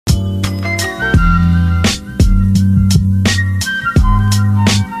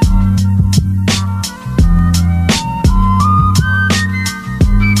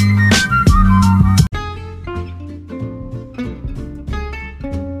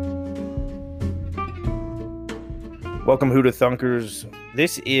Welcome, Huda Thunkers.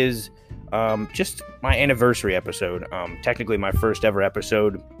 This is just my anniversary episode. Technically, my first ever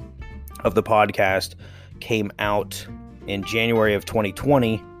episode of the podcast came out in January of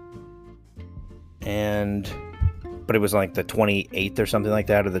 2020, but it was like the 28th or something like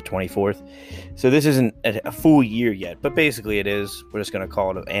that, or the 24th. So this isn't a full year yet, but basically it is. We're just going to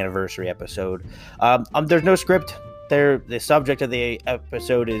call it an anniversary episode. There's no script. The subject of the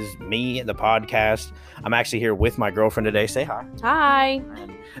episode is me, the podcast. I'm actually here with my girlfriend today. Say hi. Hi.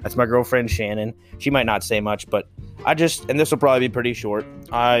 And that's my girlfriend, Shannon. She might not say much, but and this will probably be pretty short.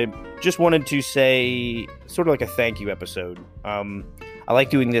 I just wanted to say sort of like a thank you episode. I like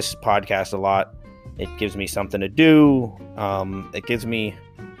doing this podcast a lot. It gives me something to do. It gives me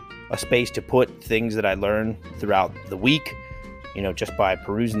a space to put things that I learn throughout the week, just by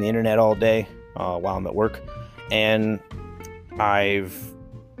perusing the internet all day while I'm at work. And I've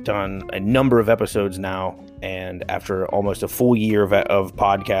done a number of episodes now, and after almost a full year of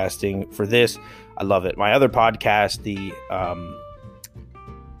podcasting for this, I love it. My other podcast,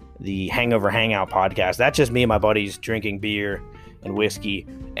 the Hangover Hangout podcast, that's just me and my buddies drinking beer and whiskey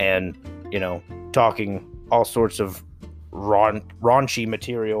and, talking all sorts of raunchy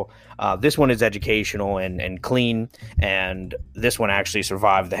material. This one is educational and clean, and this one actually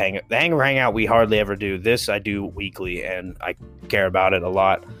survived the Hangover Hangout. We hardly ever do this. I do weekly, and I care about it a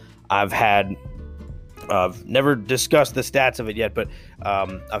lot. I've never discussed the stats of it yet, but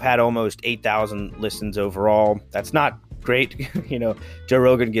I've had almost 8,000 listens overall. That's not great. Joe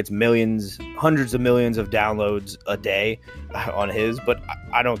Rogan gets hundreds of millions of downloads a day on his, but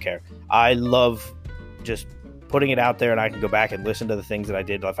I don't care. I love just putting it out there, and I can go back and listen to the things that I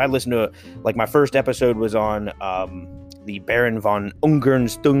did. If I listen to like my first episode was on the Baron von Ungern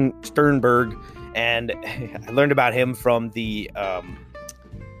Sternberg, and I learned about him from the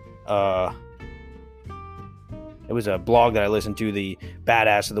it was a blog that I listened to, the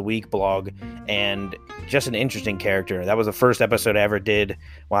Badass of the Week blog, and just an interesting character. That was the first episode I ever did.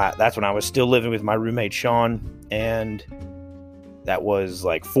 Well, that's when I was still living with my roommate Sean, and that was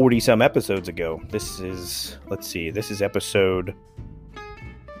like 40 some episodes ago. This is episode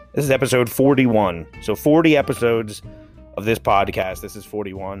 41. So 40 episodes of this podcast. This is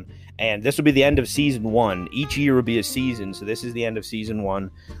 41. And this will be the end of season 1. Each year will be a season. So this is the end of season 1.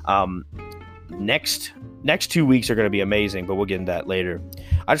 Next 2 weeks are going to be amazing, but we'll get into that later.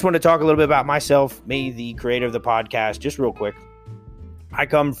 I just want to talk a little bit about myself, me, the creator of the podcast, just real quick. I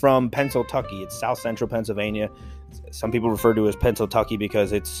come from Pennsyltucky. It's South Central Pennsylvania. Some people refer to it as Pennsyltucky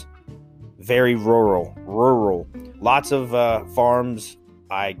because it's very rural. Lots of farms.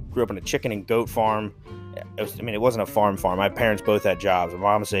 I grew up in a chicken and goat farm. It wasn't a farm. My parents both had jobs. My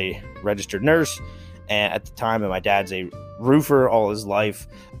mom's a registered nurse at the time, and my dad's a roofer all his life.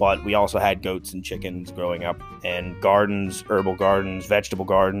 But we also had goats and chickens growing up, and gardens, herbal gardens, vegetable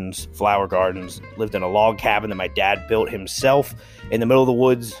gardens, flower gardens. Lived in a log cabin that my dad built himself in the middle of the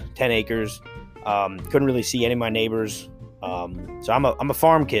woods, 10 acres. Couldn't really see any of my neighbors. So I'm a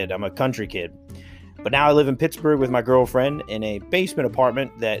farm kid. I'm a country kid. But now I live in Pittsburgh with my girlfriend in a basement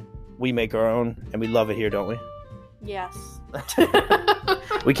apartment that we make our own, and we love it here, don't we? Yes.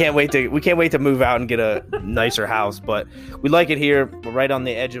 We can't wait to move out and get a nicer house, but we like it here. We're right on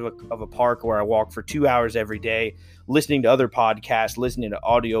the edge of a park where I walk for 2 hours every day, listening to other podcasts, listening to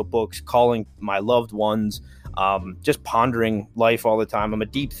audiobooks, calling my loved ones, just pondering life all the time. I'm a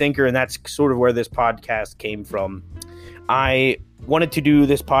deep thinker, and that's sort of where this podcast came from. I wanted to do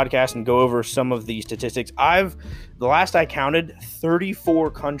this podcast and go over some of the statistics. The last I counted, 34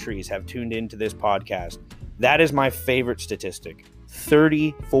 countries have tuned into this podcast. That is my favorite statistic.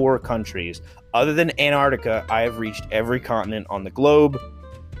 34 countries. Other than Antarctica, I have reached every continent on the globe.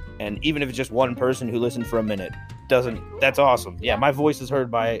 And even if it's just one person who listened for a minute, that's awesome. Yeah, my voice is heard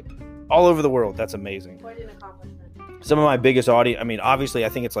by all over the world. That's amazing. Quite an accomplishment. Some of my biggest audience, obviously I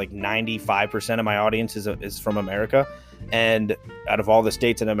think it's like 95% of my audience is from America. And out of all the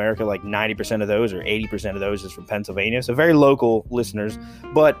states in America, like 90% of those or 80% of those is from Pennsylvania. So very local listeners.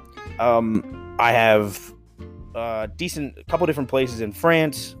 But I have a couple different places in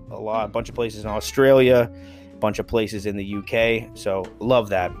France, a bunch of places in Australia, a bunch of places in the UK. So love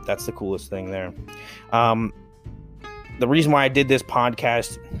that. That's the coolest thing there. The reason why I did this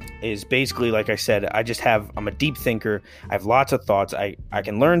podcast is basically, like I said, I'm a deep thinker. I have lots of thoughts. I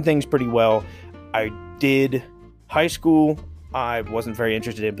can learn things pretty well. I did high school. I wasn't very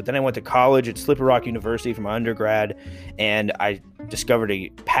interested in, but then I went to college at Slippery Rock University for my undergrad, and I discovered a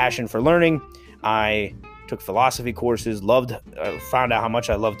passion for learning. I took philosophy courses, found out how much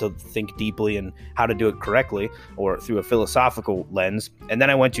I love to think deeply and how to do it correctly or through a philosophical lens. And then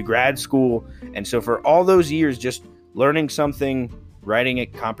I went to grad school. And so for all those years, just learning something, writing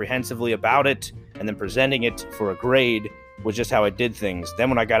it comprehensively about it, and then presenting it for a grade was just how I did things. Then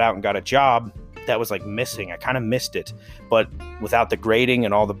when I got out and got a job, that was like missing. I kind of missed it. But without the grading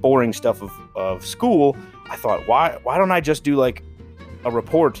and all the boring stuff of school, I thought, why don't I just do like a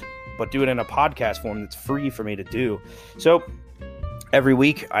report, but do it in a podcast form that's free for me to do? So every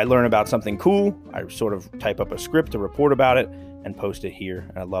week I learn about something cool. I sort of type up a script, a report about it, and post it here.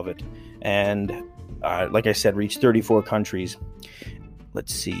 And I love it. And like I said, reached 34 countries.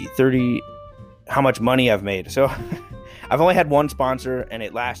 Let's see, how much money I've made. So I've only had one sponsor, and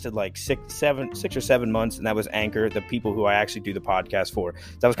it lasted like 6 or 7 months, and that was Anchor, the people who I actually do the podcast for.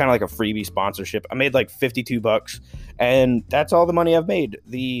 That was kind of like a freebie sponsorship. I made like $52, and that's all the money I've made.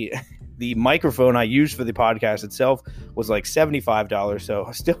 The microphone I used for the podcast itself was like $75, so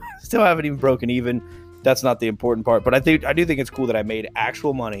I still haven't even broken even. That's not the important part, but I do think it's cool that I made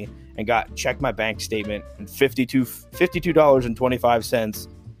actual money and checked my bank statement, and $52.25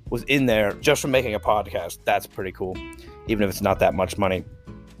 was in there just from making a podcast. That's pretty cool, even if it's not that much money.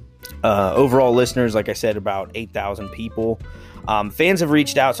 Overall listeners, like I said, about 8,000 people. Fans have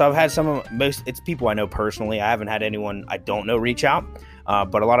reached out, so I've had it's people I know personally. I haven't had anyone I don't know reach out,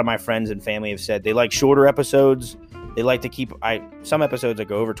 but a lot of my friends and family have said they like shorter episodes. They like to keep some episodes that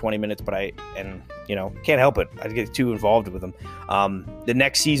go over 20 minutes, but can't help it. I get too involved with them. The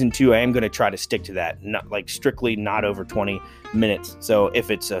next season 2, I am going to try to stick to that, not like strictly not over 20 minutes. So if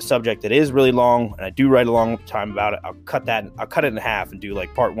it's a subject that is really long and I do write a long time about it, I'll cut it in half and do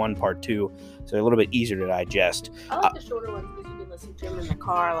like part 1, part 2. So a little bit easier to digest. I like the shorter ones because you can listen to them in the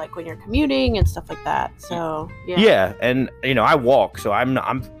car, like when you're commuting and stuff like that. So yeah. Yeah. And I walk, so I'm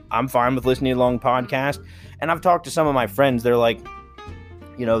fine with listening to long podcasts. And I've talked to some of my friends. They're like,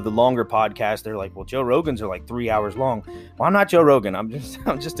 the longer podcasts, they're like, well, Joe Rogan's are like 3 hours long. Well, I'm not Joe Rogan. I'm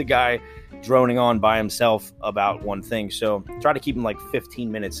just a guy droning on by himself about one thing. So try to keep them like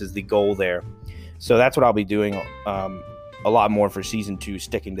 15 minutes is the goal there. So that's what I'll be doing a lot more for season 2,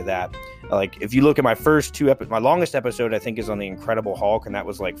 sticking to that. Like if you look at my first 2 my longest episode, I think is on the Incredible Hulk, and that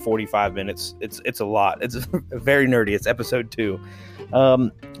was like 45 minutes. It's a lot. It's very nerdy. It's episode 2.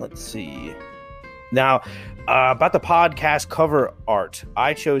 Let's see. Now, about the podcast cover art,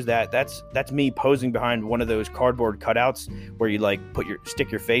 I chose that. That's me posing behind one of those cardboard cutouts where you like stick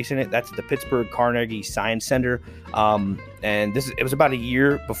your face in it. That's at the Pittsburgh Carnegie Science Center. And it was about a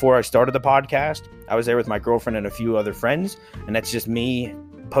year before I started the podcast. I was there with my girlfriend and a few other friends, and that's just me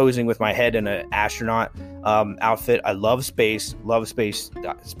posing with my head in an astronaut outfit. I love space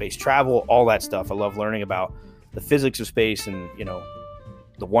travel, all that stuff. I love learning about the physics of space and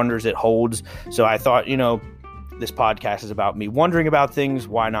the wonders it holds. So I thought, this podcast is about me wondering about things.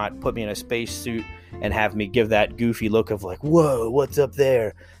 Why not put me in a space suit and have me give that goofy look of like, whoa, what's up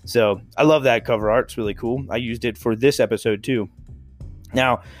there? So I love that cover art. It's really cool. I used it for this episode too.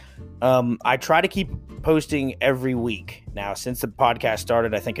 Now, I try to keep posting every week. Now, since the podcast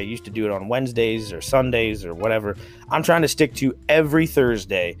started, I think I used to do it on Wednesdays or Sundays or whatever. I'm trying to stick to every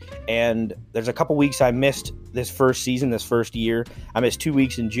Thursday. And there's a couple weeks I missed this first year. I missed 2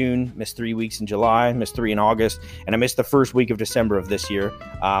 weeks in June, missed 3 weeks in July, missed 3 in August, and I missed the first week of December of this year.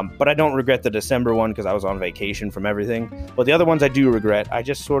 But I don't regret the December one because I was on vacation from everything. But the other ones I do regret. I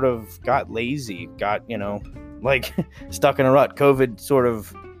just sort of got lazy, stuck in a rut. COVID sort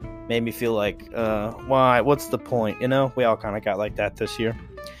of made me feel like, what's the point? We all kind of got like that this year.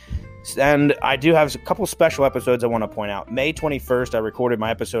 And I do have a couple special episodes I want to point out. May 21st, I recorded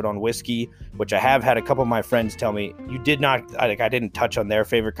my episode on whiskey, which I have had a couple of my friends tell me I didn't touch on their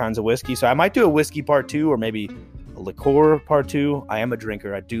favorite kinds of whiskey. So I might do a whiskey part 2 or maybe a liqueur part 2. I am a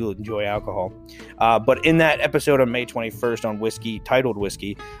drinker. I do enjoy alcohol. But in that episode on May 21st on whiskey, titled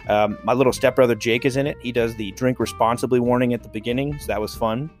Whiskey, my little stepbrother Jake is in it. He does the drink responsibly warning at the beginning, so that was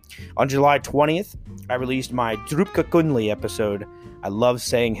fun. On July 20th, I released my Drupka Kunli episode. I love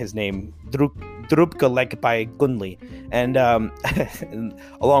saying his name, Drupka Lekpai Kunli, and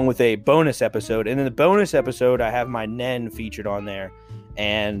along with a bonus episode. And in the bonus episode, I have my Nen featured on there.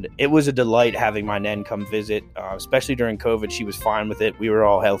 And it was a delight having my Nen come visit, especially during COVID. She was fine with it. We were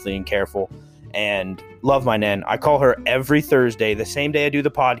all healthy and careful, and love my Nen. I call her every Thursday, the same day I do the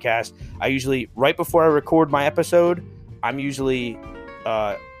podcast. I usually, right before I record my episode, it's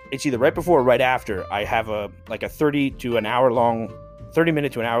either right before or right after. I have a 30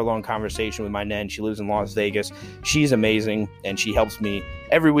 minute to an hour long conversation with my Nen. She lives in Las Vegas. She's amazing, and she helps me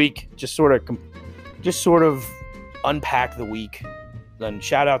every week just sort of unpack the week. Then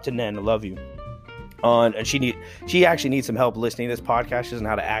shout out to Nen. I love you. And she actually needs some help listening to this podcast. She doesn't know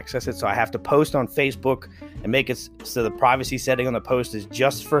how to access it, so I have to post on Facebook and make it so the privacy setting on the post is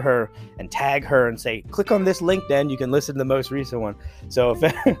just for her, and tag her and say, click on this link, then you can listen to the most recent one. So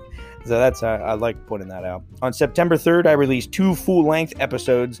so that's I like pointing that out. On September 3rd, I released 2 full-length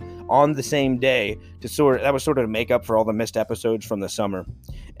episodes on the same day that was sort of to make up for all the missed episodes from the summer.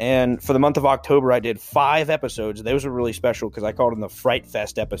 And for the month of October, I did 5 episodes. Those were really special because I called them the Fright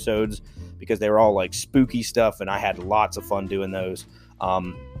Fest episodes because they were all like spooky stuff, and I had lots of fun doing those.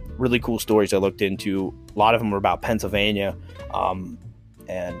 Really cool stories I looked into. A lot of them were about Pennsylvania,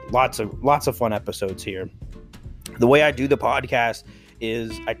 and lots of fun episodes here. The way I do the podcast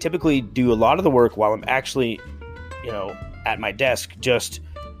is I typically do a lot of the work while I'm actually, at my desk, just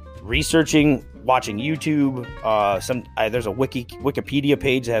researching, watching YouTube. There's a Wikipedia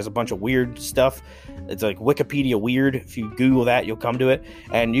page that has a bunch of weird stuff. It's like Wikipedia Weird. If you Google that, you'll come to it,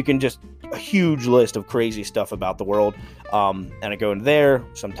 and you can just a huge list of crazy stuff about the world. And I go in there.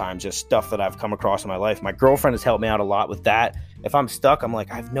 Sometimes just stuff that I've come across in my life. My girlfriend has helped me out a lot with that. If I'm stuck, I'm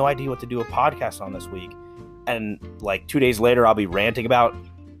like, I have no idea what to do a podcast on this week. And like 2 days later, I'll be ranting about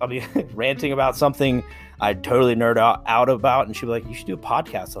something I totally nerd out about, and she'll be like, you should do a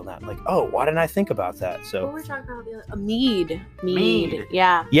podcast on that. I'm like, oh, why didn't I think about that? So what were we talking about? A mead.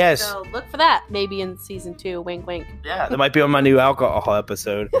 Yeah. Yes. So look for that maybe in season 2. Wink, wink. Yeah, that might be on my new alcohol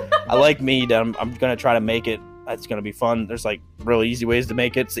episode. I like mead. I'm going to try to make it. It's going to be fun. There's like really easy ways to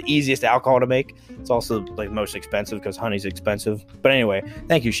make it. It's the easiest alcohol to make. It's also like most expensive because honey's expensive. But anyway,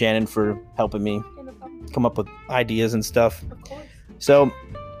 thank you, Shannon, for helping me come up with ideas and stuff. Of course. So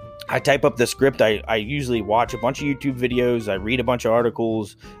I type up the script. I usually watch a bunch of YouTube videos. I read a bunch of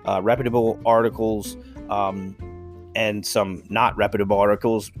articles, reputable articles, and some not reputable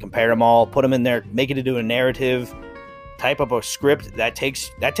articles, compare them all, put them in there, make it into a narrative, type up a script. That takes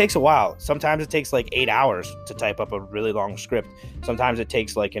a while. Sometimes it takes like 8 hours to type up a really long script. Sometimes it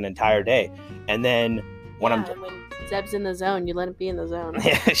takes like an entire day. And then when Zeb's in the zone, you let him be in the zone.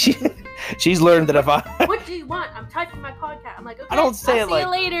 Yeah, she's learned that if I what do you want? I'm typing my podcast. I'm like, okay, I don't say I'll it see like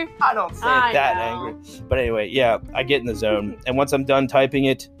you later. I don't say it that angry. But anyway, yeah, I get in the zone. And once I'm done typing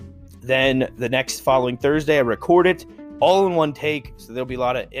it, then the next following Thursday I record it all in one take. So there'll be a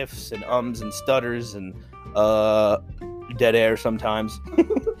lot of ifs and ums and stutters and dead air sometimes.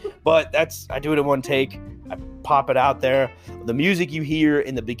 But I do it in one take. I pop it out there. The music you hear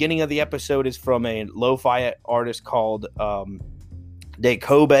in the beginning of the episode is from a lo-fi artist called Day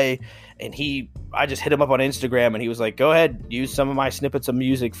Kobe, and I just hit him up on Instagram, and he was like, go ahead, use some of my snippets of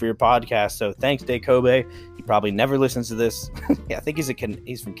music for your podcast. So thanks, Day Kobe. He probably never listens to this. Yeah, I think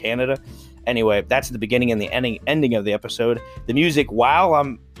he's from Canada. Anyway, that's the beginning and the ending of the episode. The music,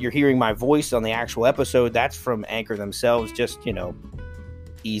 while you're hearing my voice on the actual episode, that's from Anchor themselves. Just,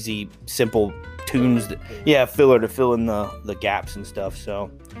 easy, simple tunes, filler to fill in the gaps and stuff. So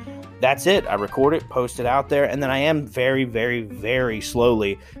that's it. I record it, post it out there, and then I am very, very, very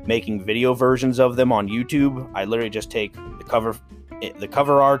slowly making video versions of them on YouTube. I literally just take the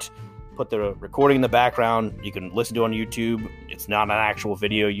cover art, put the recording in the background. You can listen to it on YouTube. It's not an actual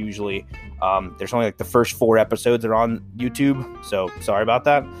video usually. There's only like the first 4 episodes are on YouTube, so sorry about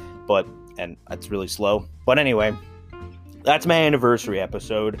that. And it's really slow. But anyway, that's my anniversary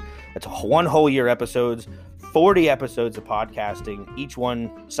episode. It's 1 whole year episodes, 40 episodes of podcasting. Each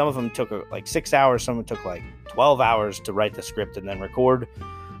one, some of them took like 6 hours, some of them took like 12 hours to write the script and then record.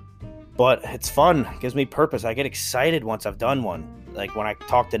 But it's fun. It gives me purpose. I get excited once I've done one. Like when I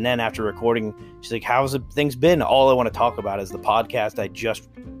talk to Nen after recording, she's like, how's things been? All I want to talk about is the podcast I just,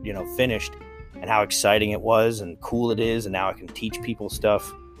 finished, and how exciting it was and cool it is. And now I can teach people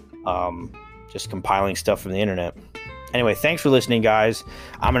stuff, just compiling stuff from the internet. Anyway, thanks for listening, guys.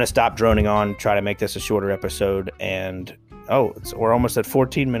 I'm going to stop droning on, try to make this a shorter episode. And, we're almost at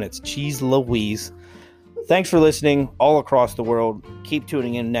 14 minutes. Jeez Louise. Thanks for listening all across the world. Keep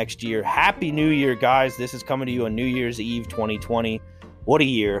tuning in next year. Happy New Year, guys. This is coming to you on New Year's Eve 2020. What a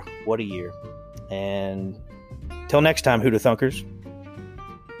year. What a year. And till next time, Hoota Thunkers.